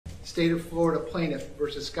State of Florida plaintiff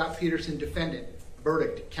versus Scot Peterson defendant.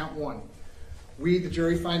 Verdict, count 1. We, the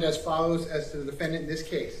jury, find as follows as to the defendant in this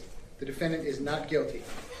case. The defendant is not guilty.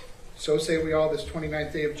 So say we all this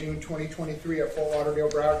 29th day of June 2023 at Fort Lauderdale,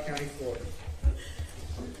 Broward County, Florida.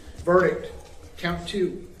 Verdict, count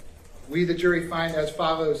 2. We, the jury, find as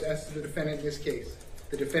follows as to the defendant in this case.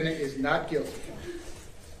 The defendant is not guilty.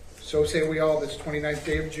 So say we all this 29th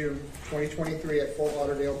day of June 2023 at Fort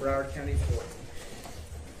Lauderdale, Broward County, Florida.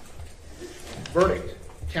 Verdict,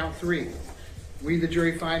 count 3. We, the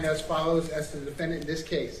jury, find as follows as to the defendant in this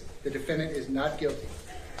case. The defendant is not guilty.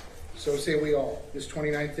 So say we all this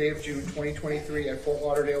 29th day of June 2023 at Fort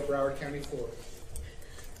Lauderdale, Broward County, Florida.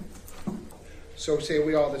 So say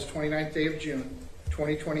we all this 29th day of June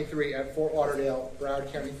 2023 at Fort Lauderdale,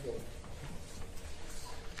 Broward County, Florida.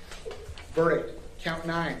 Verdict, count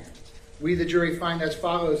 9. We, the jury, find as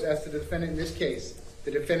follows as to the defendant in this case.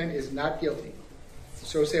 The defendant is not guilty.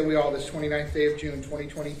 So say we all this 29th day of June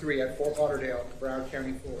 2023 at Fort Lauderdale, Broward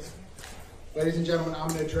County, Florida. Ladies and gentlemen, I'm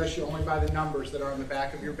going to address you only by the numbers that are on the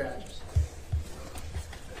back of your badges.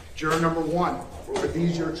 Juror number 1, are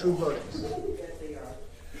these your true verdicts?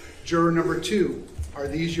 Juror number 2, are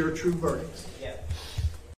these your true verdicts?